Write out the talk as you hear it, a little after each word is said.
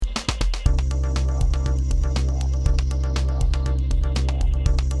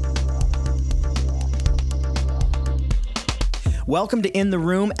Welcome to In the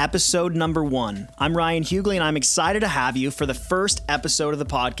Room, episode number 1. I'm Ryan Hughley, and I'm excited to have you for the first episode of the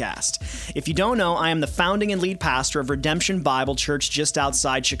podcast. If you don't know, I am the founding and lead pastor of Redemption Bible Church just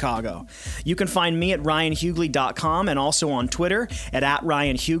outside Chicago. You can find me at ryanhughley.com and also on Twitter at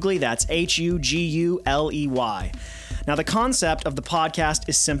 @RyanHughley. That's Huguley. Now, the concept of the podcast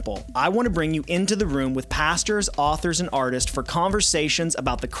is simple. I want to bring you into the room with pastors, authors, and artists for conversations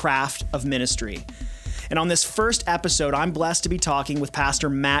about the craft of ministry. And on this first episode, I'm blessed to be talking with Pastor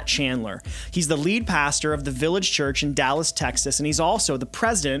Matt Chandler. He's the lead pastor of the Village Church in Dallas, Texas, and he's also the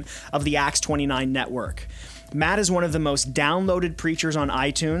president of the Acts 29 Network. Matt is one of the most downloaded preachers on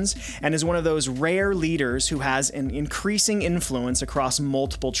iTunes and is one of those rare leaders who has an increasing influence across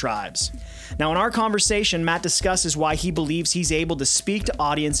multiple tribes. Now, in our conversation, Matt discusses why he believes he's able to speak to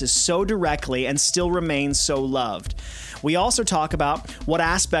audiences so directly and still remain so loved. We also talk about what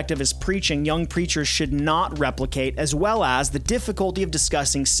aspect of his preaching young preachers should not replicate, as well as the difficulty of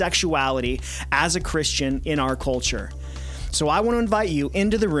discussing sexuality as a Christian in our culture. So I want to invite you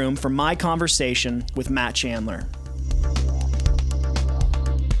into the room for my conversation with Matt Chandler.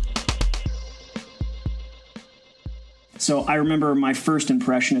 So I remember my first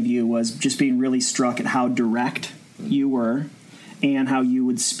impression of you was just being really struck at how direct you were and how you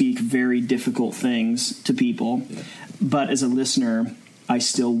would speak very difficult things to people. Yeah. But as a listener, I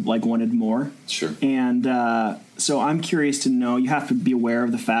still wanted more. Sure. And so I'm curious to know, you have to be aware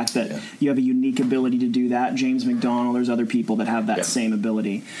of the fact that you have a unique ability to do that. James McDonald, there's other people that have that same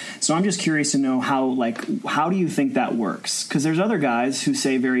ability. So I'm just curious to know how do you think that works? Because there's other guys who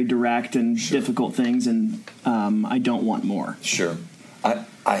say very direct and difficult things, and I don't want more. Sure.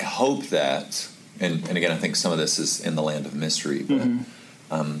 I hope that, and again, I think some of this is in the land of mystery, but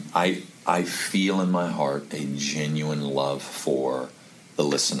I feel in my heart a genuine love for the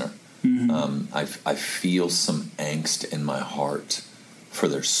listener. Mm-hmm. I feel some angst in my heart for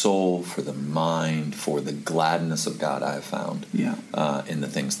their soul, for their mind, for the gladness of God I have found in the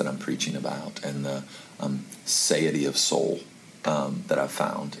things that I'm preaching about, and the satiety of soul that I've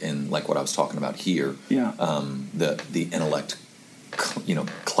found in, like what I was talking about here, the intellect,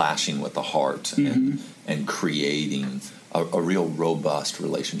 clashing with the heart and creating a real robust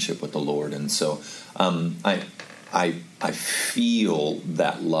relationship with the Lord. And so I feel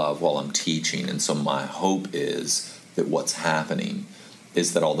that love while I'm teaching, and so my hope is that what's happening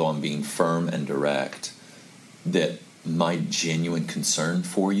is that although I'm being firm and direct, that my genuine concern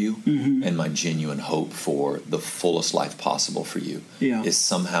for you and my genuine hope for the fullest life possible for you is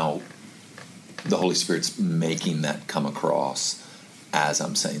somehow the Holy Spirit's making that come across as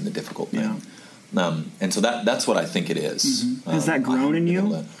I'm saying the difficult thing. And so that's what I think it is. Has that grown in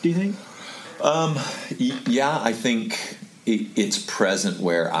you, do you think? I think it's present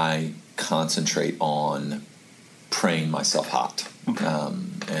where I concentrate on praying myself hot. Okay.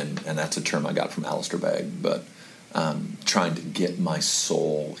 And that's a term I got from Alistair Begg, but trying to get my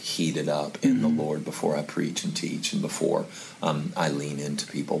soul heated up in the Lord before I preach and teach and before I lean into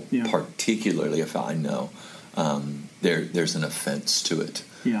people, particularly if I know there's an offense to it.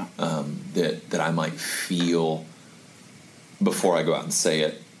 That I might feel before I go out and say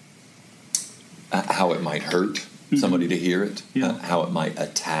it, how it might hurt somebody to hear it, how it might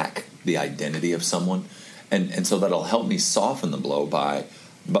attack the identity of someone, and so that'll help me soften the blow by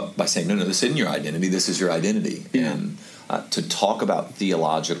saying, no, this isn't your identity, this is your identity, and to talk about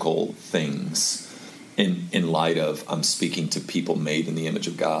theological things in light of I'm speaking to people made in the image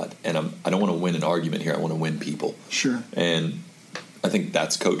of God, and I don't want to win an argument here, I want to win people. Sure. And I think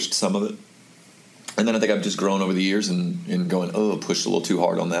that's coached some of it. And then I think I've just grown over the years and going, pushed a little too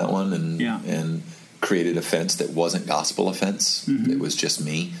hard on that one and created offense that wasn't gospel offense. It was just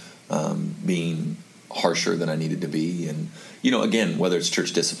me being harsher than I needed to be. And, again, whether it's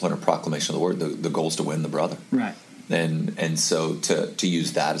church discipline or proclamation of the word, the goal is to win the brother. Right. And so to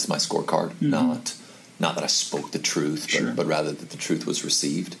use that as my scorecard, not that I spoke the truth, but rather that the truth was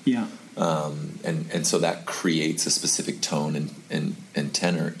received. Yeah. And so that creates a specific tone and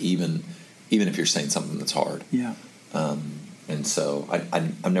tenor, even if you're saying something that's hard. Yeah. And so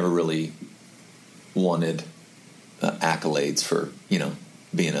I've never really wanted accolades for,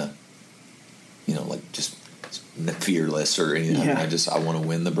 being just fearless or anything. I want to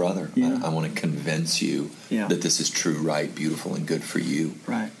win the brother. I want to convince you that this is true, right, beautiful, and good for you,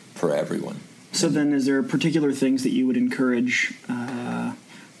 right, for everyone. So then is there particular things that you would encourage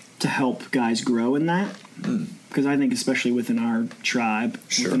to help guys grow in that? Because I think especially within our tribe,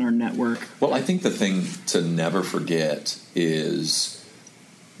 within our network. Well, I think the thing to never forget is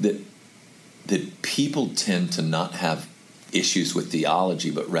that people tend to not have issues with theology,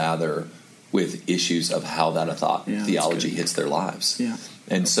 but rather with issues of how that theology hits their lives. Yeah.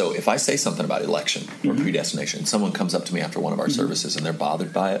 And so if I say something about election or predestination, and someone comes up to me after one of our services and they're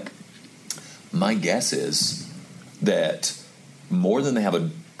bothered by it, my guess is that more than they have a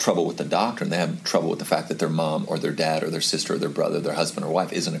trouble with the doctrine, they have trouble with the fact that their mom or their dad or their sister or their brother, their husband or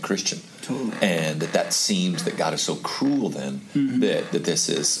wife isn't a Christian. Totally. And that seems that God is so cruel then that this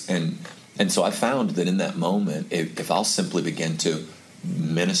is. And so I found that in that moment, if I'll simply begin to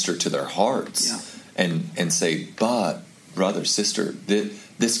minister to their hearts and say, but brother, sister,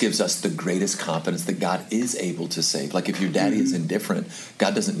 this gives us the greatest confidence that God is able to save. Like if your daddy is indifferent,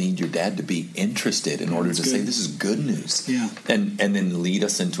 God doesn't need your dad to be interested in order to say this is good news. Yeah. And then lead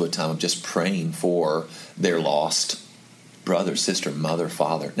us into a time of just praying for their lost brother, sister, mother,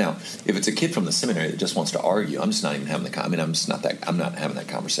 father. Now, if it's a kid from the seminary that just wants to argue, I'm just not even having I'm not having that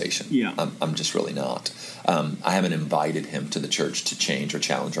conversation. Yeah. I'm just really not. I haven't invited him to the church to change or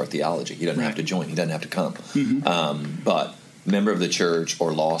challenge our theology. He doesn't have to join. He doesn't have to come. But member of the church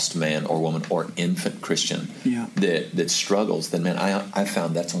or lost man or woman or infant Christian that struggles, then man, I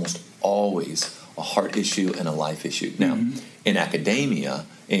found that's almost always a heart issue and a life issue. Now, in academia,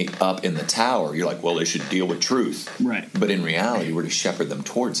 up in the tower, you're like, well, they should deal with truth. Right. But in reality, we're to shepherd them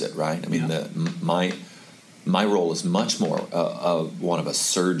towards it, right? I mean, my role is much more one of a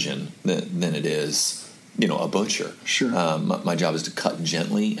surgeon than it is, a butcher. Sure. My job is to cut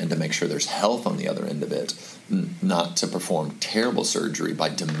gently and to make sure there's health on the other end of it, not to perform terrible surgery by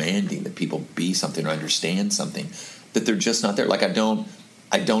demanding that people be something or understand something that they're just not there. Like I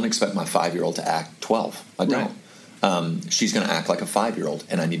don't expect my 5-year-old to act 12. I don't. Right. She's going to act like a 5-year-old,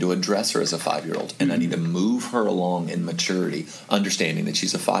 and I need to address her as a 5-year-old, and I need to move her along in maturity, understanding that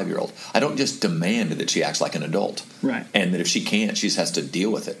she's a 5-year-old. I don't just demand that she acts like an adult, right? And that if she can't, she just has to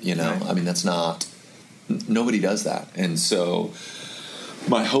deal with it. Right. I mean, that's not. Nobody does that, and so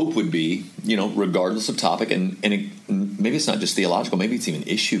my hope would be, regardless of topic, and maybe it's not just theological, maybe it's even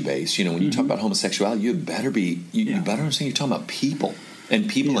issue based. When you talk about homosexuality, you better understand you're talking about people. And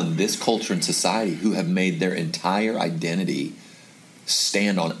people in this culture and society who have made their entire identity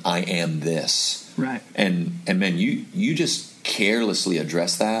stand on I am this. Right. And man, you just carelessly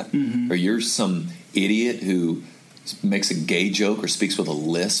address that, or you're some idiot who makes a gay joke or speaks with a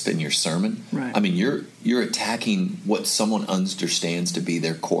lisp in your sermon. Right. I mean, you're attacking what someone understands to be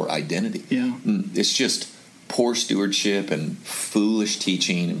their core identity. Yeah. It's just poor stewardship and foolish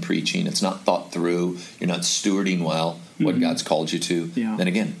teaching and preaching. It's not thought through. You're not stewarding well what God's called you to. Yeah. Then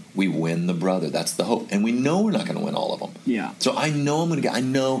again, we win the brother. That's the hope. And we know we're not going to win all of them. Yeah. So I know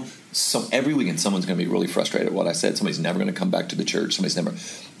every weekend someone's going to be really frustrated at what I said. Somebody's never going to come back to the church. Somebody's never.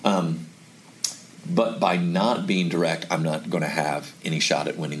 But by not being direct, I'm not going to have any shot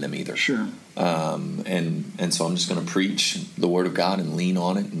at winning them either. Sure. And so I'm just going to preach the Word of God and lean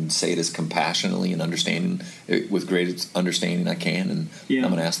on it and say it as compassionately and with great understanding I can. And I'm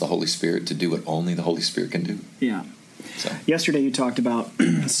going to ask the Holy Spirit to do what only the Holy Spirit can do. Yeah. So. Yesterday you talked about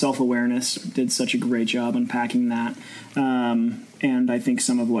self-awareness, did such a great job unpacking that. And I think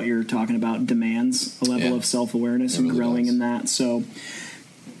some of what you're talking about demands a level of self-awareness and growing in that. So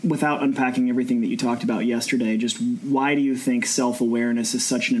without unpacking everything that you talked about yesterday, just why do you think self-awareness is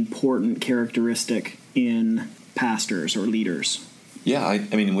such an important characteristic in pastors or leaders? Yeah, I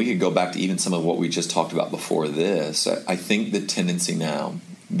mean, we could go back to even some of what we just talked about before this. I think the tendency now,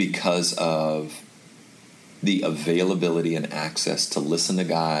 because of the availability and access to listen to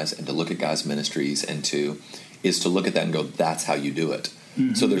guys and to look at guys' ministries is to look at that and go, that's how you do it.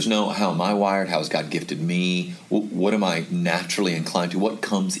 So there's no, how am I wired? How has God gifted me? What am I naturally inclined to? What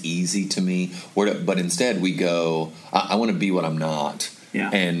comes easy to me? But instead we go, I want to be what I'm not.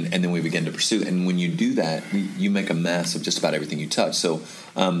 Yeah. And then we begin to pursue. And when you do that, you make a mess of just about everything you touch. So,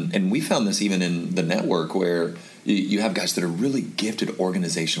 and we found this even in the network where you have guys that are really gifted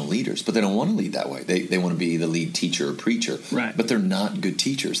organizational leaders, but they don't want to lead that way. They want to be the lead teacher or preacher, right? But they're not good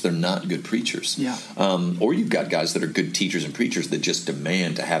teachers. They're not good preachers. Yeah. Or you've got guys that are good teachers and preachers that just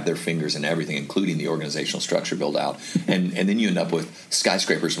demand to have their fingers in everything, including the organizational structure built out. and then you end up with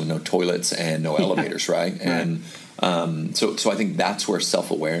skyscrapers with no toilets and no elevators, right? And so I think that's where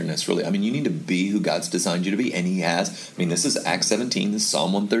self-awareness really, you need to be who God's designed you to be. And he has, this is Acts 17, this is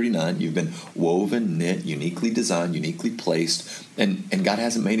Psalm 139. You've been woven, knit, uniquely designed, uniquely placed. And God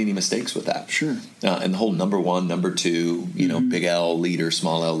hasn't made any mistakes with that. Sure. And the whole number one, number two, big L leader,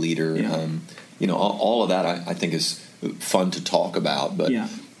 small L leader, all of that I think is fun to talk about.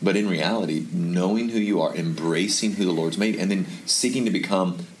 But in reality, knowing who you are, embracing who the Lord's made, and then seeking to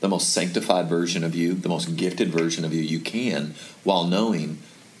become the most sanctified version of you, the most gifted version of you can, while knowing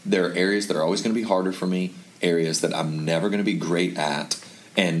there are areas that are always going to be harder for me, areas that I'm never going to be great at,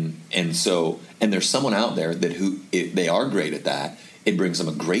 And there's someone out there that if they are great at that, it brings them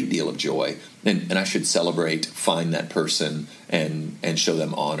a great deal of joy. And I should celebrate, find that person, and show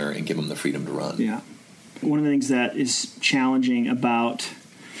them honor and give them the freedom to run. Yeah. One of the things that is challenging about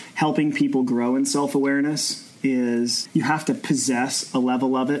helping people grow in self-awareness is you have to possess a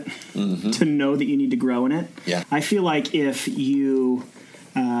level of it to know that you need to grow in it. Yeah. I feel like if you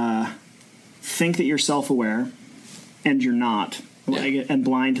think that you're self-aware and you're not, and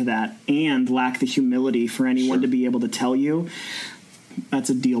blind to that, and lack the humility for anyone to be able to tell you, that's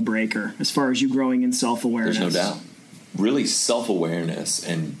a deal breaker as far as you growing in self-awareness. There's no doubt. Really, self-awareness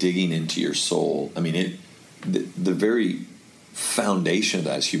and digging into your soul, I mean, the very foundation of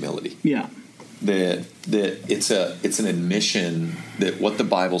that is humility. Yeah. That it's an admission that what the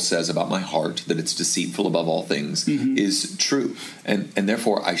Bible says about my heart, that it's deceitful above all things, is true, and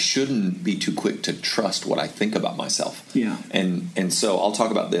therefore I shouldn't be too quick to trust what I think about myself. Yeah. And so I'll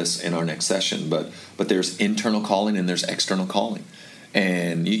talk about this in our next session, but there's internal calling and there's external calling,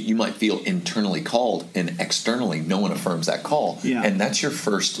 and you might feel internally called, and externally no one affirms that call, and that's your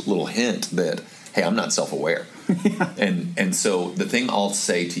first little hint that, hey, I'm not self-aware. And so the thing I'll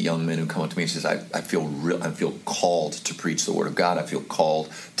say to young men who come up to me is, I feel called to preach the Word of God. I feel called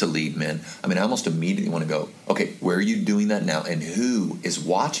to lead men. I mean, I almost immediately want to go, okay, where are you doing that now? And who is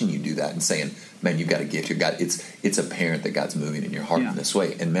watching you do that and saying, man, you've got a gift. It's apparent that God's moving in your heart in this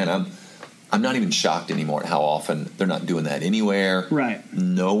way. And man, I'm not even shocked anymore at how often they're not doing that anywhere. Right.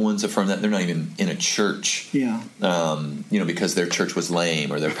 No one's affirmed that. They're not even in a church. Yeah. Because their church was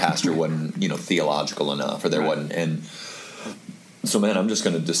lame or their pastor wasn't, theological enough or there wasn't. And so, man, I'm just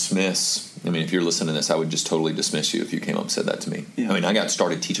going to dismiss. I mean, if you're listening to this, I would just totally dismiss you if you came up and said that to me. Yeah. I mean, I got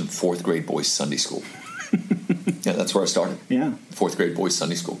started teaching 4th grade boys Sunday school. Yeah, that's where I started. Yeah. 4th grade boys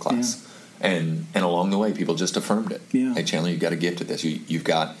Sunday school class. Yeah. And along the way, people just affirmed it. Yeah. Hey, Chandler, you've got a gift at this.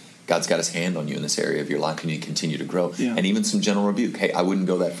 God's got his hand on you in this area of your life. You need to continue to grow. Yeah. And even some gentle rebuke. Hey, I wouldn't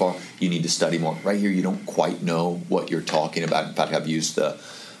go that far. You need to study more. Right here, you don't quite know what you're talking about. In fact, I've used the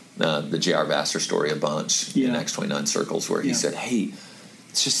J.R. Vassar story a bunch in Acts 29 circles where he said, hey,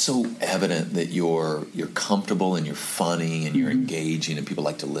 it's just so evident that you're comfortable and you're funny and you're engaging and people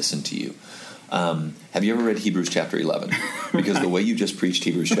like to listen to you. Have you ever read Hebrews chapter 11? Because the way you just preached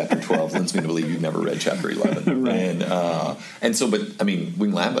Hebrews chapter 12 leads me to believe you've never read chapter 11. Right. And so, but I mean, we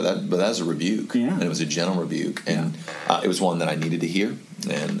can laugh at that, but that was a rebuke. Yeah. And it was a gentle rebuke. And it was one that I needed to hear.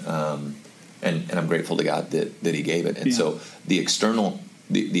 And I'm grateful to God that he gave it. And so the external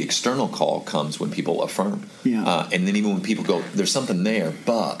call comes when people affirm. Yeah. And then even when people go, there's something there,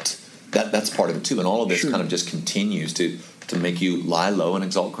 but that's part of it too. And all of this kind of just continues to make you lie low and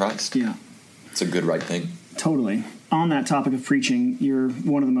exalt Christ. Yeah. It's a good right thing. Totally. On that topic of preaching, you're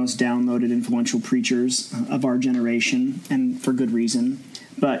one of the most downloaded, influential preachers of our generation, and for good reason.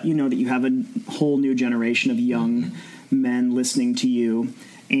 But you know that you have a whole new generation of young men listening to you,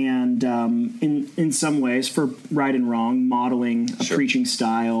 and in some ways, for right and wrong, modeling a preaching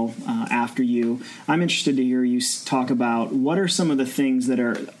style after you. I'm interested to hear you talk about what are some of the things that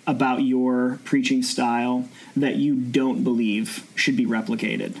are about your preaching style that you don't believe should be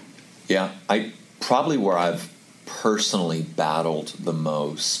replicated. Yeah, probably where I've personally battled the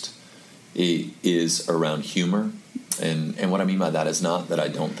most is around humor, and what I mean by that is not that I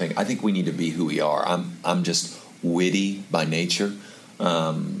think we need to be who we are. I'm just witty by nature,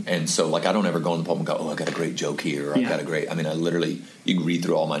 and so like I don't ever go in the pulpit and go, I got a great joke here, or I've got a great. I mean, I literally you can read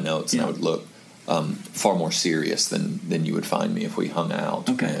through all my notes and I would look far more serious than you would find me if we hung out.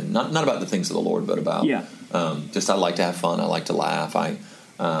 Okay, and not about the things of the Lord, but about just I like to have fun. I like to laugh.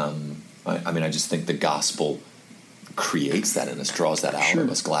 I mean, I just think the gospel creates that in us, draws that out of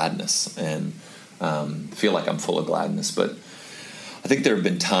us, gladness, and feel like I'm full of gladness. But I think there have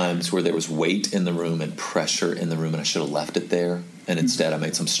been times where there was weight in the room and pressure in the room, and I should have left it there. And instead I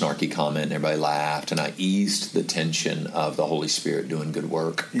made some snarky comment, and everybody laughed, and I eased the tension of the Holy Spirit doing good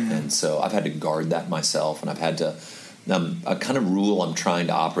work. Yeah. And so I've had to guard that myself, and I've had to a kind of rule I'm trying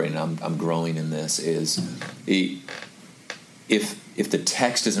to operate, and I'm growing in this, is if the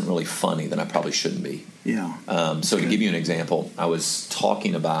text isn't really funny, then I probably shouldn't be. Yeah. So to give you an example, I was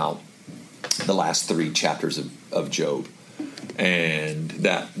talking about the last 3 chapters of Job, and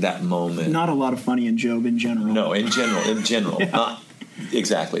that moment. Not a lot of funny in Job in general. No, in general, not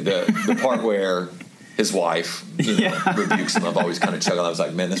exactly the part where his wife rebukes him. I've always kind of chuckled. I was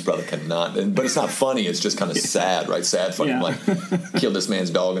like, man, this brother cannot. But it's not funny. It's just kind of sad, right? Sad, funny. Yeah. Like, killed this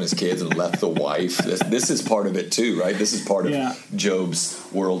man's dog and his kids and left the wife. This is part of it too, right? This is part of Job's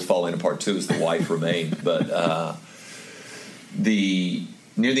world falling apart too, as the wife remained. But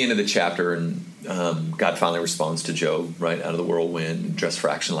near the end of the chapter, and God finally responds to Job, right out of the whirlwind, dress for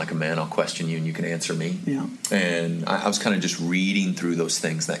action like a man. I'll question you, and you can answer me. Yeah. And I was kind of just reading through those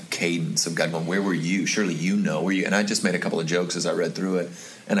things, that cadence of God going, where were you? Surely you know. Were you? And I just made a couple of jokes as I read through it,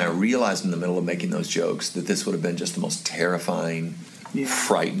 and I realized in the middle of making those jokes that this would have been just the most terrifying,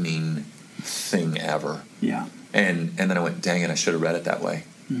 frightening thing ever. Yeah. And then I went, dang it, I should have read it that way.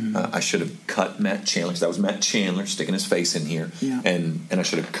 I should have cut Matt Chandler, because that was Matt Chandler sticking his face in here, and I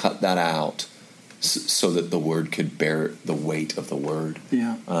should have cut that out so that the word could bear the weight of the word.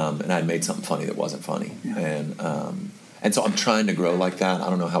 Yeah. And I'd made something funny that wasn't funny. Yeah. And so I'm trying to grow like that. I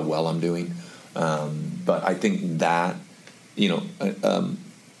don't know how well I'm doing, but I think that,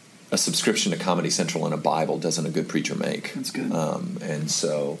 a subscription to Comedy Central and a Bible doesn't a good preacher make. That's good. And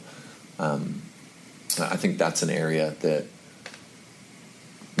so I think that's an area that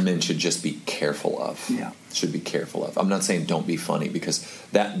men should just be careful of. Yeah. Should be careful of. I'm not saying don't be funny, because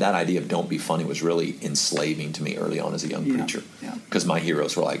that idea of don't be funny was really enslaving to me early on as a young preacher. Yeah. Because my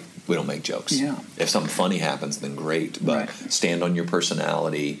heroes were like, we don't make jokes. Yeah. If something funny happens, then great. But stand on your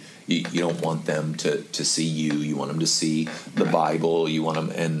personality. You don't want them to see you. You want them to see the Bible. You want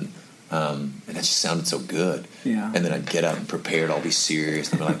them, and it just sounded so good. Yeah. And then I'd get up and prepared, I'll be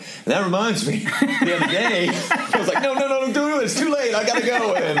serious. And be like, and that reminds me, the other day, I was like, no, don't do it. It's too late. I got to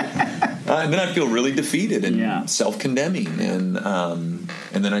go. And then I'd feel really defeated and self-condemning. And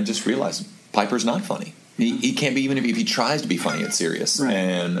then I just realized Piper's not funny. He can't be, even if he tries to be funny, it's serious. Right.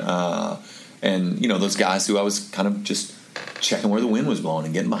 And those guys who I was kind of just checking where the wind was blowing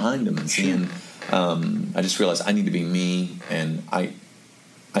and getting behind them and seeing, I just realized I need to be me, and I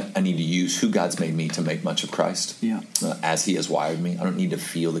need to use who God's made me to make much of Christ as he has wired me. I don't need to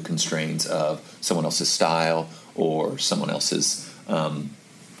feel the constraints of someone else's style or someone else's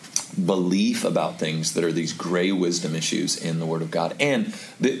belief about things that are these gray wisdom issues in the Word of God. And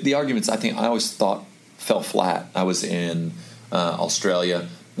the arguments, I think, I always thought fell flat. I was in Australia,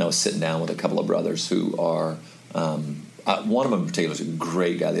 and I was sitting down with a couple of brothers who are, one of them in particular was a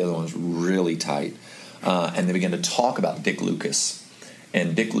great guy. The other one was really tight. And they began to talk about Dick Lucas.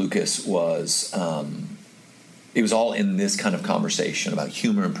 And Dick Lucas was, it was all in this kind of conversation about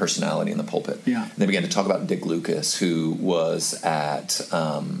humor and personality in the pulpit. Yeah. And they began to talk about Dick Lucas, who was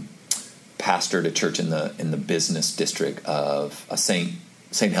pastored a church in the business district of St.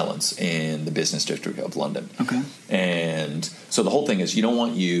 Helens in the business district of London. Okay. And so the whole thing is, you don't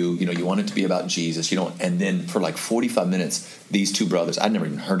want you want it to be about Jesus. And then for like 45 minutes, these two brothers, I'd never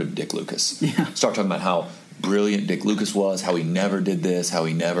even heard of Dick Lucas, start talking about how brilliant Dick Lucas was, how he never did this, how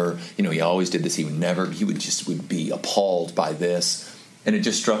he never, he always did this. He would be appalled by this. And it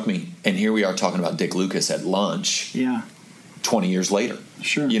just struck me. And here we are talking about Dick Lucas at lunch. Yeah. 20 years later.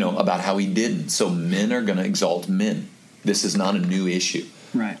 Sure. About how he didn't. So men are going to exalt men. This is not a new issue.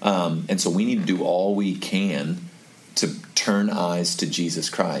 Right. And so we need to do all we can to turn eyes to Jesus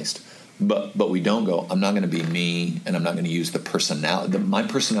Christ. But we don't go, I'm not going to be me, and I'm not going to use the personality. My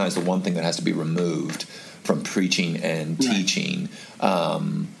personality is the one thing that has to be removed from preaching and teaching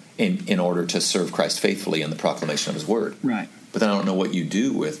in order to serve Christ faithfully in the proclamation of his word. Right. But then I don't know what you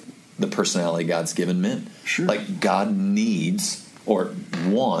do with the personality God's given men. Sure. Like, God needs or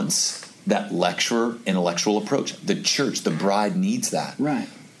wants that lecturer, intellectual approach. The church, the bride needs that. Right.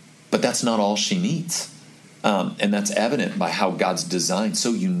 But that's not all she needs. And that's evident by how God's designed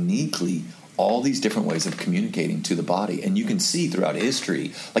so uniquely all these different ways of communicating to the body. And you can see throughout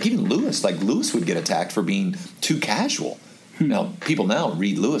history, like even Lewis would get attacked for being too casual. Now, people now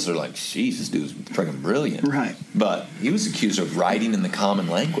read Lewis, they're like, geez, this dude's freaking brilliant. Right. But he was accused of writing in the common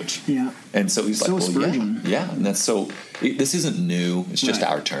language. Yeah. And so he's like, Spurgeon. Yeah. And that's this isn't new. It's just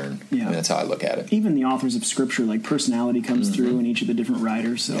our turn. Yeah. I mean, that's how I look at it. Even the authors of Scripture, like personality comes through in each of the different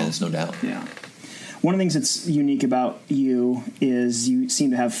writers. So. Yeah, there's no doubt. Yeah. One of the things that's unique about you is you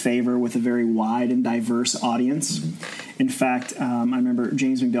seem to have favor with a very wide and diverse audience. Mm-hmm. In fact, I remember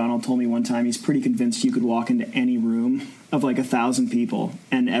James McDonald told me one time he's pretty convinced you could walk into any room of like 1,000 people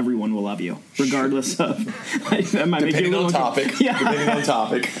and everyone will love you, regardless of... Depending on topic. Yeah. Depending on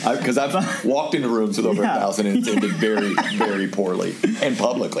topic. Because I've walked into rooms with over 1,000 and it's ended very, very poorly and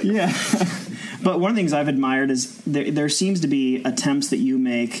publicly. Yeah. But one of the things I've admired is there seems to be attempts that you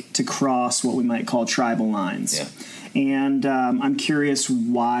make to cross what we might call tribal lines. Yeah. And I'm curious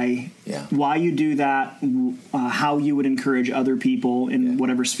why you do that, how you would encourage other people in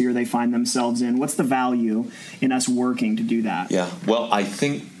whatever sphere they find themselves in. What's the value in us working to do that? Yeah. Well, I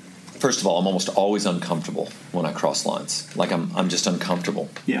think First of all, I'm almost always uncomfortable when I cross lines. Like I'm just uncomfortable.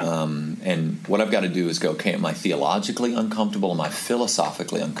 Yeah. And what I've got to do is go, okay, am I theologically uncomfortable? Am I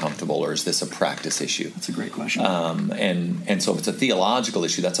philosophically uncomfortable? Or is this a practice issue? That's a great question. And so if it's a theological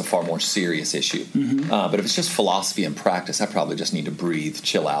issue, that's a far more serious issue. But if it's just philosophy and practice, I probably just need to breathe,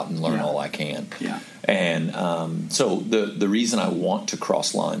 chill out, and learn all I can. Yeah. And so the reason I want to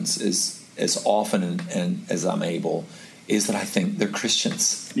cross lines is as often and as I'm able is that I think they're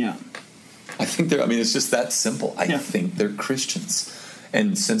Christians. Yeah. I think it's just that simple. I think they're Christians.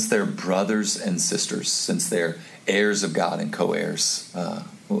 And since they're brothers and sisters, since they're heirs of God and co-heirs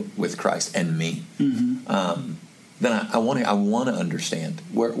with Christ and me, then I want to understand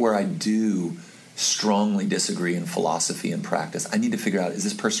where I do strongly disagree in philosophy and practice. I need to figure out, is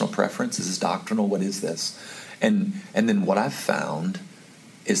this personal preference? Is this doctrinal? What is this? And then what I've found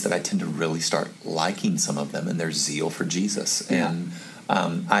is that I tend to really start liking some of them and their zeal for Jesus. Yeah. And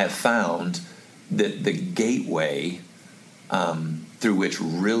I have found that the gateway through which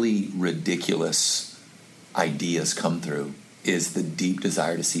really ridiculous ideas come through is the deep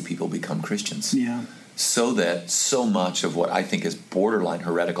desire to see people become Christians. Yeah. So that so much of what I think is borderline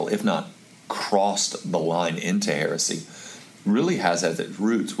heretical, if not crossed the line into heresy, really has as its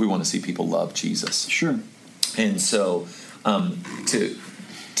roots, we want to see people love Jesus. Sure. And so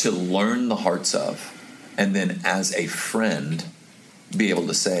to learn the hearts of, and then as a friend, be able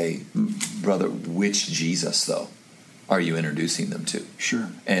to say, brother, which Jesus, though, are you introducing them to? Sure.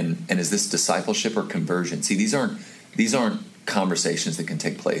 And is this discipleship or conversion? See, these aren't conversations that can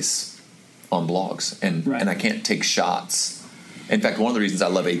take place on blogs, and I can't take shots. In fact, one of the reasons I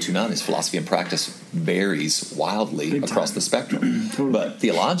love 829 is philosophy and practice varies wildly across the spectrum. Totally. But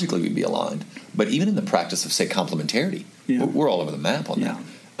theologically, we'd be aligned. But even in the practice of, say, complementarity, we're all over the map on that.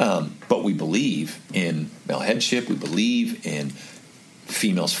 But we believe in male headship. We believe in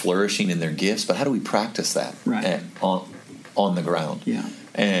females flourishing in their gifts. But how do we practice that on the ground? Yeah.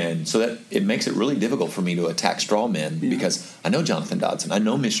 And so that it makes it really difficult for me to attack straw men because I know Jonathan Dodson. I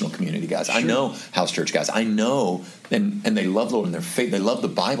know missional community guys. Sure. I know house church guys. I know, and they love the Lord and their faith. They love the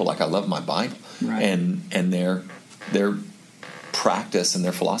Bible like I love my Bible. Right. And their practice and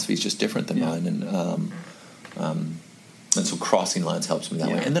their philosophy is just different than mine. And so crossing lines helps me that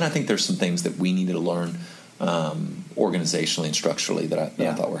way. And then I think there's some things that we needed to learn organizationally and structurally that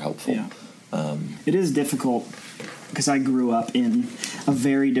I thought were helpful. Yeah. It is difficult because I grew up in a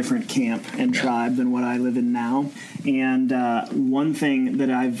very different camp and tribe than what I live in now. And one thing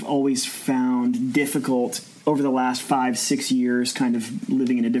that I've always found difficult over the last 5-6 years, kind of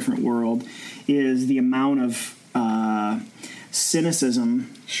living in a different world, is the amount of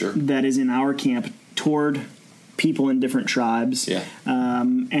cynicism that is in our camp toward people in different tribes,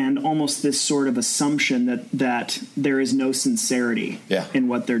 and almost this sort of assumption that there is no sincerity in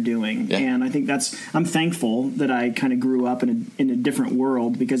what they're doing. Yeah. And I think I'm thankful that I kind of grew up in a different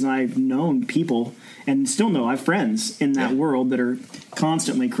world, because I've known people and still know I have friends in that world that are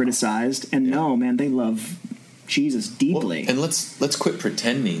constantly criticized and know, man, they love Jesus deeply. Well, and let's quit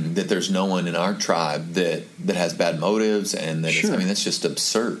pretending that there's no one in our tribe that has bad motives and that that's just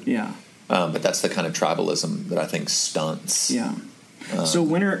absurd. Yeah. But that's the kind of tribalism that I think stunts. Yeah. So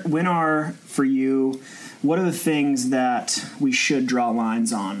when are for you, what are the things that we should draw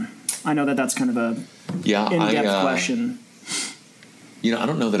lines on? I know that's kind of a in-depth question. I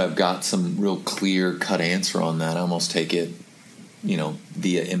don't know that I've got some real clear-cut answer on that. I almost take it,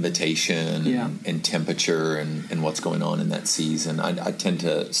 via invitation and temperature and what's going on in that season. I tend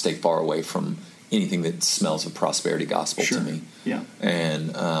to stay far away from anything that smells of prosperity gospel to me. Yeah.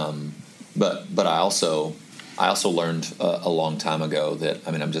 And but I also learned a long time ago that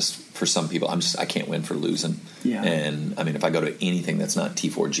I'm just, for some people, I can't win for losing. Yeah. And if I go to anything that's not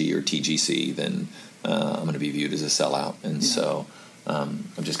T4G or TGC, then I'm going to be viewed as a sellout. And so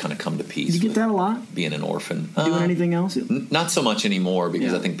I've just kind of come to peace. Do you get that a lot? Being an orphan. Doing anything else? Not so much anymore,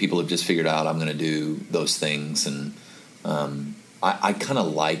 because I think people have just figured out I'm going to do those things. And I kind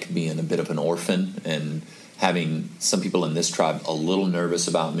of like being a bit of an orphan and having some people in this tribe a little nervous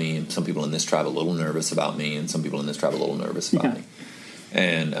about me, and some people in this tribe a little nervous about me, and some people in this tribe a little nervous about me.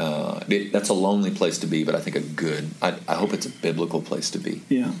 And that's a lonely place to be, but I think I hope it's a biblical place to be.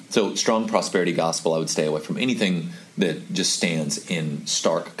 Yeah. So strong prosperity gospel, I would stay away from anything that just stands in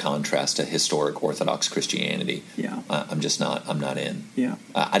stark contrast to historic Orthodox Christianity. Yeah. I'm not in. Yeah.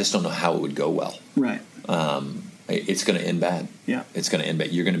 I just don't know how it would go well. Right. It's going to end bad. Yeah. It's going to end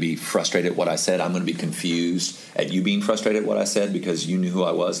bad. You're going to be frustrated at what I said. I'm going to be confused at you being frustrated at what I said, because you knew who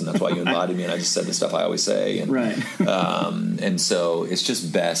I was, and that's why you invited me, and I just said the stuff I always say. And, and so it's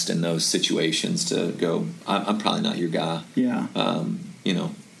just best in those situations to go, I'm probably not your guy. Yeah.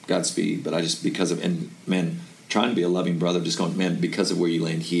 Godspeed. But I just, because of, and man, trying to be a loving brother, just going, man, because of where you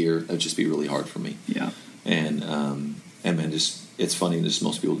land here, that would just be really hard for me. Yeah. And man, just, it's funny, just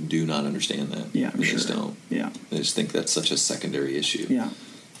most people do not understand that. Yeah, they sure. just don't. Yeah. They just think that's such a secondary issue. Yeah.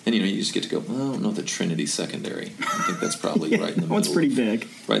 And, you just get to go, well, I don't know if the Trinity's secondary. I think that's probably right in the middle. It's pretty big.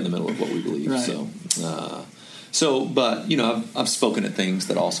 Right in the middle of what we believe. Right. So, but, I've spoken at things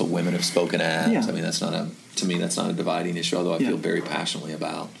that also women have spoken at. Yeah. I mean, to me, that's not a dividing issue, although I feel very passionately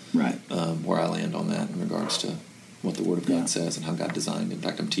about right. Where I land on that in regards to what the Word of God says and how God designed it. In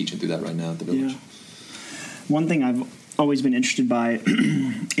fact, I'm teaching through that right now at the Village. Yeah. One thing I've always been interested by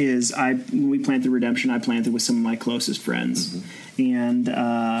is when we planted Redemption, I planted with some of my closest friends. Mm-hmm. And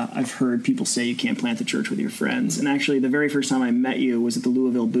I've heard people say you can't plant the church with your friends. And actually, the very first time I met you was at the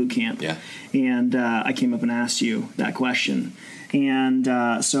Louisville boot camp. Yeah. And I came up and asked you that question. And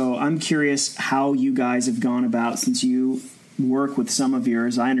so I'm curious how you guys have gone about, since you work with some of your,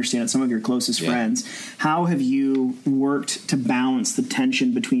 as I understand it, some of your closest friends. How have you worked to balance the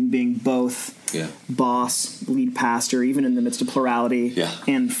tension between being both boss, lead pastor, even in the midst of plurality,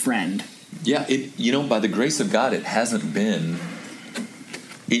 and friend? Yeah, by the grace of God, it hasn't been.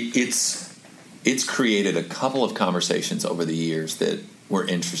 It's created a couple of conversations over the years that were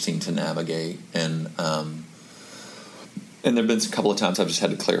interesting to navigate, and there have been a couple of times I've just had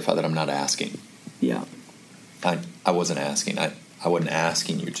to clarify that I'm not asking. Yeah. I wasn't asking. I wasn't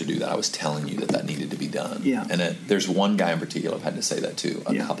asking you to do that. I was telling you that needed to be done. Yeah. And there's one guy in particular I've had to say that to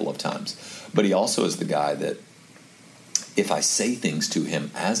a couple of times. But he also is the guy that if I say things to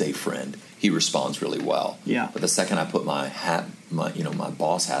him as a friend, he responds really well. Yeah. But the second I put my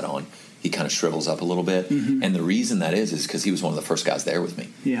boss hat on, he kind of shrivels up a little bit. Mm-hmm. And the reason that is because he was one of the first guys there with me.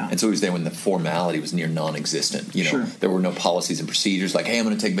 Yeah. And so he was there when the formality was near non-existent. Sure. There were no policies and procedures like, hey, I'm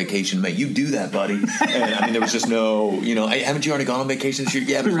going to take vacation. Mate, you do that, buddy. And there was just no, hey, haven't you already gone on vacation this year?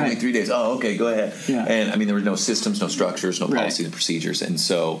 Yeah, but it's only 3 days. Oh, okay, go ahead. Yeah. And there were no systems, no structures, no policies and procedures. And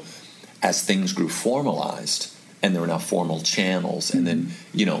so as things grew formalized and there were now formal channels, and then,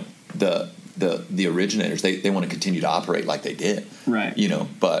 the originators, they want to continue to operate like they did. Right.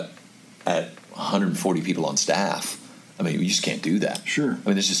 But at 140 people on staff, you just can't do that. Sure.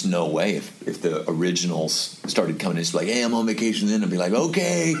 There's just no way if the originals started coming in, it's like, hey, I'm on vacation then, I'd be like,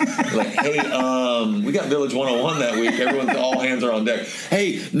 okay. Like, hey, we got Village 101 that week. Everyone's, all hands are on deck.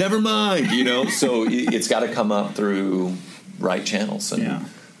 Hey, never mind, So it's got to come up through right channels. And,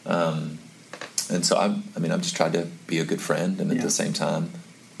 and so I've just tried to be a good friend and at the same time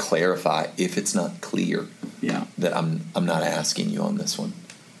clarify if it's not clear that I'm not asking you on this one.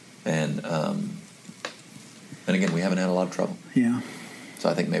 And again, we haven't had a lot of trouble. Yeah. So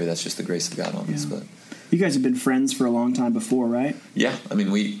I think maybe that's just the grace of God on this. But you guys have been friends for a long time before, right? Yeah.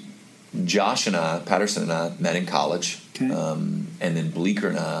 Josh and I, Patterson and I, met in college. Okay. And then Bleecker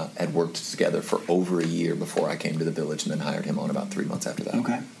and I had worked together for over a year before I came to the Village, and then hired him on about 3 months after that.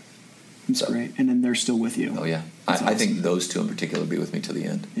 Okay. That's great. And then they're still with you. Oh, yeah. Awesome. I think those two in particular will be with me to the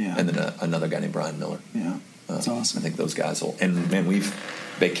end. Yeah. And then another guy named Brian Miller. Yeah. That's awesome. I think those guys will. And, man, we've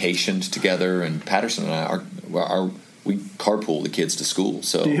vacationed together, and Patterson and I, we carpool the kids to school.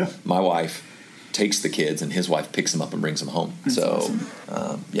 So my wife takes the kids, and his wife picks them up and brings them home. That's awesome.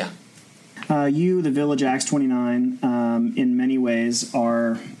 You, the Village Acts 29, in many ways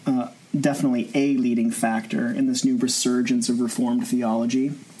are definitely a leading factor in this new resurgence of Reformed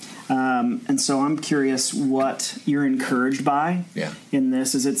theology. And so I'm curious what you're encouraged by in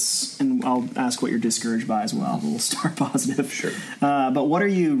this. And I'll ask what you're discouraged by as well. We'll start positive. Sure. But what are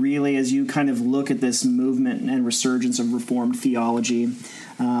you really, as you kind of look at this movement and resurgence of Reformed theology,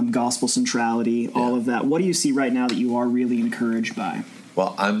 gospel centrality, all of that, what do you see right now that you are really encouraged by?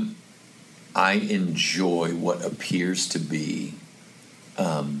 Well, I enjoy what appears to be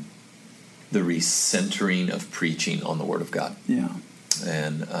the recentering of preaching on the Word of God. Yeah.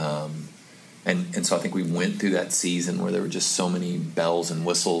 And so I think we went through that season where there were just so many bells and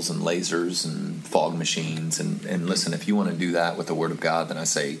whistles and lasers and fog machines. And listen, if you want to do that with the Word of God, then I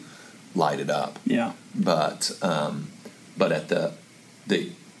say light it up. Yeah. But at the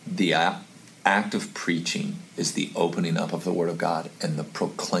act of preaching is the opening up of the Word of God and the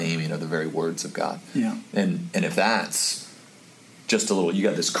proclaiming of the very words of God. Yeah. And if that's just a little, you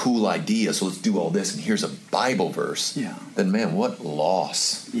got this cool idea, so let's do all this, and here's a Bible verse, then man, what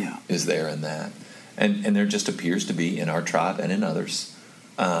loss is there in that? And there just appears to be in our tribe and in others,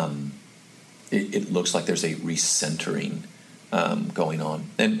 it looks like there's a recentering going on.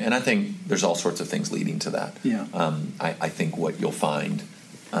 And I think there's all sorts of things leading to that. Yeah. I think what you'll find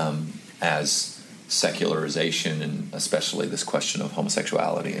as secularization, and especially this question of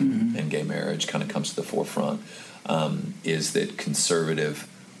homosexuality and gay marriage kind of comes to the forefront, is that conservative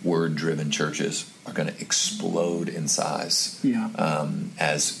word-driven churches are going to explode in size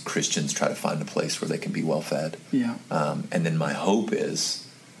as Christians try to find a place where they can be well-fed. Yeah. And then my hope is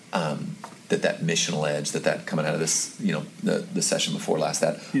that missional edge, that coming out of this, the session before last,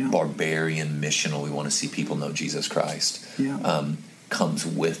 that barbarian missional, we want to see people know Jesus Christ, comes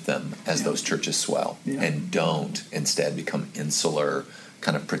with them as those churches swell and don't instead become insular,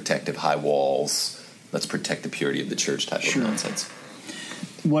 kind of protective high walls, let's protect the purity of the church type of nonsense.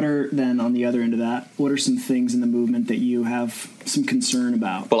 What are, then, on the other end of that, what are some things in the movement that you have some concern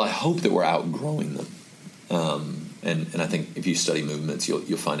about? Well, I hope that we're outgrowing them. And I think if you study movements, you'll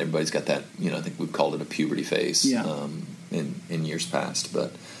find everybody's got that, I think we've called it a puberty phase in years past.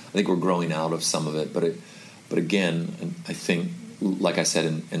 But I think we're growing out of some of it. But again, I think, like I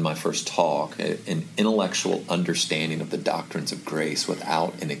said in my first talk, an intellectual understanding of the doctrines of grace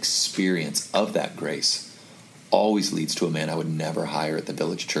without an experience of that grace always leads to a man I would never hire at the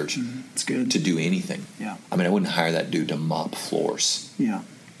Village Church to do anything. Yeah. I mean, I wouldn't hire that dude to mop floors. Yeah.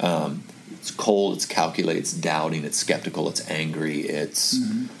 It's cold, it's calculated, it's doubting, it's skeptical, it's angry, it's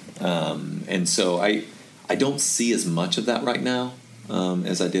and so I don't see as much of that right now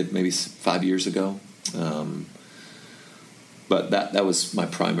as I did maybe 5 years ago. But that was my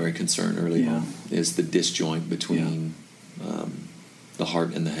primary concern early on, is the disjoint between the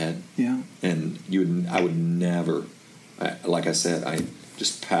heart and the head. Yeah. And I would never, like I said, I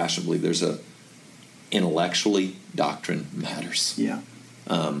just passionately believe there's intellectually doctrine matters. Yeah.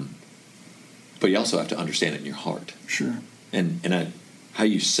 But you also have to understand it in your heart. Sure. And how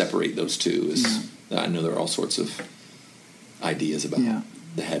you separate those two is, I know there are all sorts of ideas about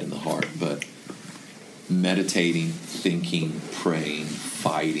the head and the heart, but meditating, thinking, praying,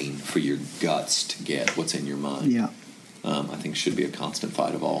 fighting for your guts to get what's in your mind, I think should be a constant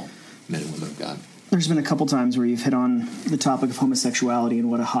fight of all men and women of God. There's been a couple times where you've hit on the topic of homosexuality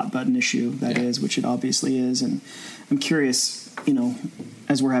and what a hot button issue that is, which it obviously is. And I'm curious,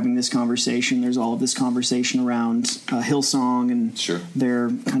 as we're having this conversation, there's all of this conversation around Hillsong and their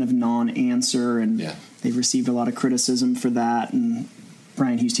kind of non-answer, and they've received a lot of criticism for that. And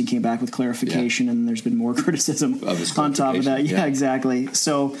Brian Houston came back with clarification, and there's been more criticism on top of that. Yeah, exactly.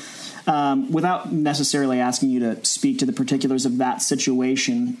 So without necessarily asking you to speak to the particulars of that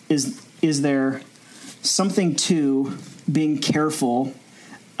situation, is there something to being careful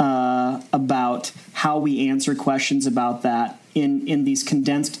about how we answer questions about that in these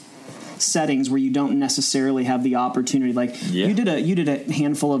condensed settings where you don't necessarily have the opportunity? Like you did a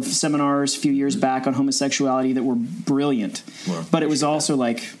handful of seminars a few years back on homosexuality that were brilliant, but it was also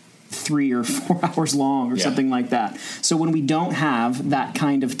like 3 or 4 hours long or something like that. So when we don't have that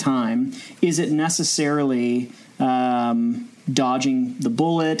kind of time, is it necessarily dodging the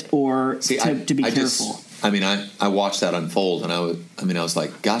bullet or to be careful? I mean, I watched that unfold, and I was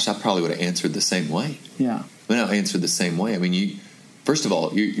like, gosh, I probably would have answered the same way. Yeah. I answered the same way. I mean, first of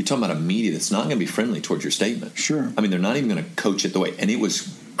all, you're talking about a media that's not going to be friendly towards your statement. Sure. I mean, they're not even going to coach it the way, and it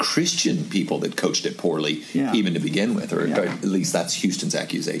was Christian people that coached it poorly, even to begin with, or at least that's Houston's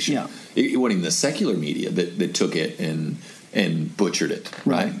accusation. Yeah. It wasn't even the secular media that took it and butchered it,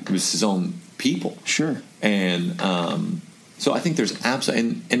 right? It was his own people. Sure. And so I think there's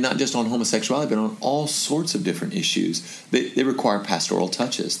absolutely, and not just on homosexuality, but on all sorts of different issues. They require pastoral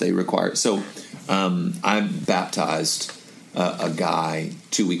touches. They require, I baptized a guy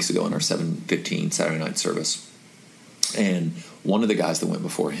 2 weeks ago in our 7:15 Saturday night service. And one of the guys that went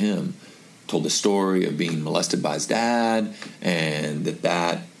before him told the story of being molested by his dad, and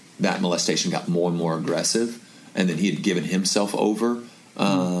that molestation got more and more aggressive, and then he had given himself over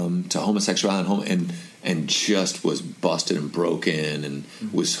to homosexuality and just was busted and broken, and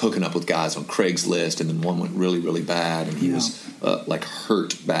was hooking up with guys on Craigslist, and then one went really, really bad, and he was like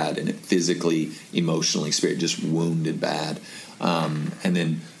hurt bad, and physically, emotionally, just wounded bad, and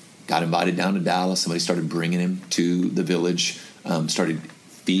then got invited down to Dallas. Somebody started bringing him to the Village, started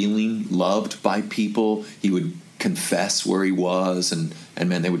feeling loved by people. He would confess where he was, and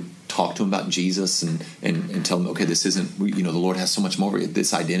man, they would talk to him about Jesus and tell him, okay, this isn't, the Lord has so much more.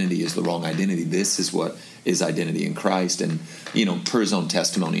 This identity is the wrong identity. This is what is identity in Christ. And, per his own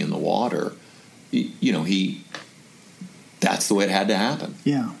testimony in the water, that's the way it had to happen.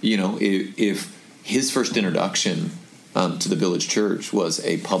 Yeah. If his first introduction to the Village Church was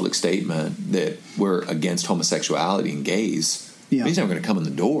a public statement that we're against homosexuality and gays, he's never going to come in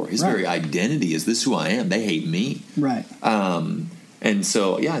the door. His very identity is, this is who I am. They hate me. Right. And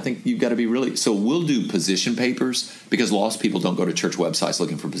so, I think you've got to be really... So we'll do position papers, because lost people don't go to church websites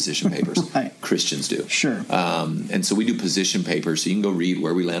looking for position papers. Christians do. Sure. And so we do position papers, so you can go read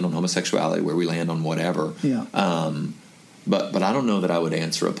where we land on homosexuality, where we land on whatever. Yeah. But I don't know that I would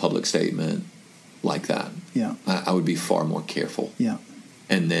answer a public statement like that. Yeah. I would be far more careful. Yeah.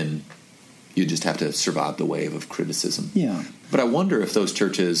 And then you just have to survive the wave of criticism. Yeah. But I wonder if those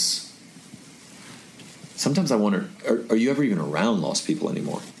churches, sometimes I wonder, are you ever even around lost people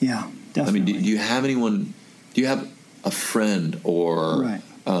anymore? Yeah, definitely. I mean, do you have anyone, do you have a friend or Right.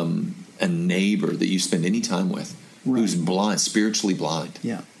 A neighbor that you spend any time with who's blind, spiritually blind?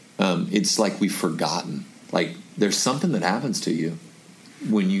 Yeah. It's like we've forgotten. Like there's something that happens to you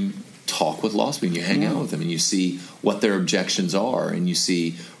when you talk with lost people, and you hang out with them, and you see what their objections are, and you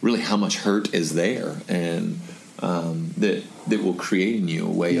see really how much hurt is there, and that will create in you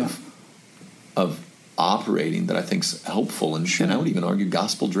a way of operating that I think's helpful, and I would even argue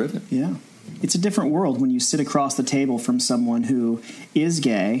gospel driven. Yeah. It's a different world when you sit across the table from someone who is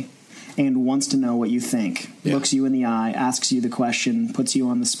gay and wants to know what you think, looks you in the eye, asks you the question, puts you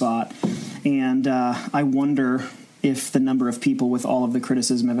on the spot. And I wonder if the number of people with all of the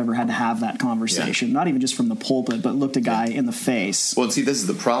criticism have ever had to have that conversation, not even just from the pulpit, but looked a guy in the face. Well, see, this is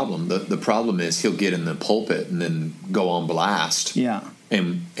the problem. The problem is he'll get in the pulpit and then go on blast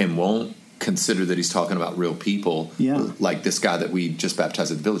and won't consider that he's talking about real people, like this guy that we just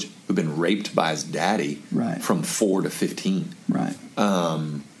baptized at the village, who'd been raped by his daddy from 4 to 15. Right.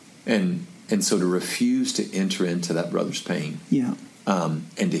 And so to refuse to enter into that brother's pain and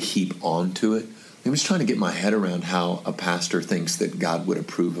to heap onto it, I'm just trying to get my head around how a pastor thinks that God would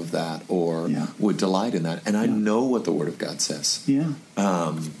approve of that or would delight in that. And I know what the Word of God says. Yeah.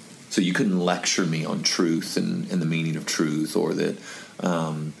 So you couldn't lecture me on truth and the meaning of truth, or that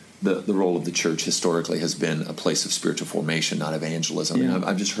the role of the church historically has been a place of spiritual formation, not evangelism. I mean,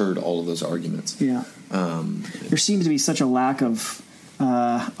 I've just heard all of those arguments. Yeah. There seems to be such a lack of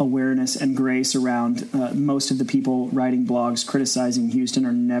awareness and grace around most of the people writing blogs criticizing Houston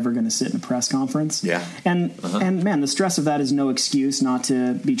are never going to sit in a press conference. Yeah. And man, the stress of that is no excuse not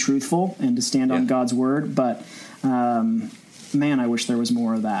to be truthful and to stand on God's word. But man, I wish there was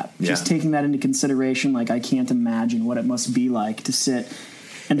more of that. Just taking that into consideration, like I can't imagine what it must be like to sit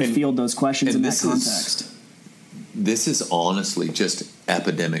and to field those questions in that context. This is honestly just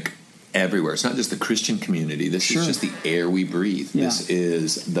epidemic everywhere. It's not just the Christian community. This is just the air we breathe. Yeah. This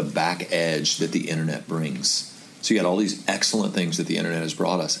is the back edge that the internet brings. So you got all these excellent things that the internet has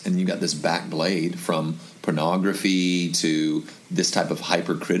brought us, and you got this back blade from pornography to this type of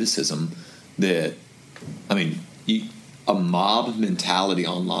hyper criticism that, I mean, a mob mentality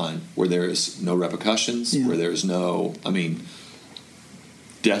online where there is no repercussions, where there is no, I mean,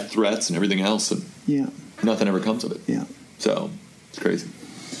 death threats and everything else, and nothing ever comes of it. Yeah. So it's crazy.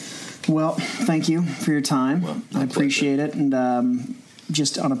 Well, thank you for your time. Well, I appreciate it. And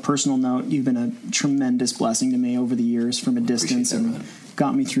just on a personal note, you've been a tremendous blessing to me over the years from a distance and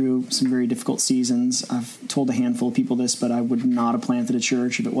got me through some very difficult seasons. I've told a handful of people this, but I would not have planted a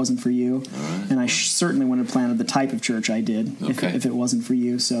church if it wasn't for you. Right. And I certainly wouldn't have planted the type of church I did if it wasn't for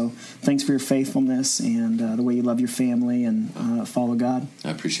you. So thanks for your faithfulness and the way you love your family and follow God.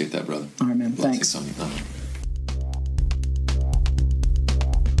 I appreciate that, brother. All right, man. Thanks.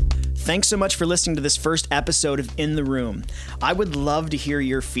 Thanks so much for listening to this first episode of In the Room. I would love to hear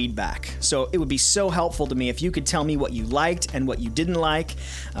your feedback. So it would be so helpful to me if you could tell me what you liked and what you didn't like,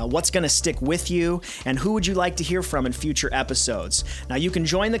 what's going to stick with you, and who would you like to hear from in future episodes. Now you can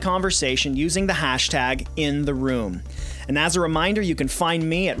join the conversation using the hashtag InTheRoom. And as a reminder, you can find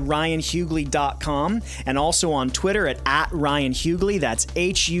me at ryanhughley.com and also on Twitter at @RyanHughley. That's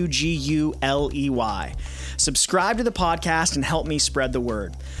HUGULEY. Subscribe to the podcast and help me spread the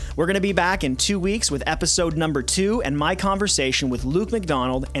word. We're going to be back in 2 weeks with episode number 2 and my conversation with Luke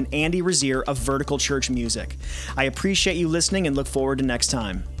McDonald and Andy Razier of Vertical Church Music. I appreciate you listening and look forward to next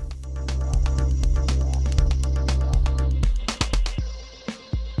time.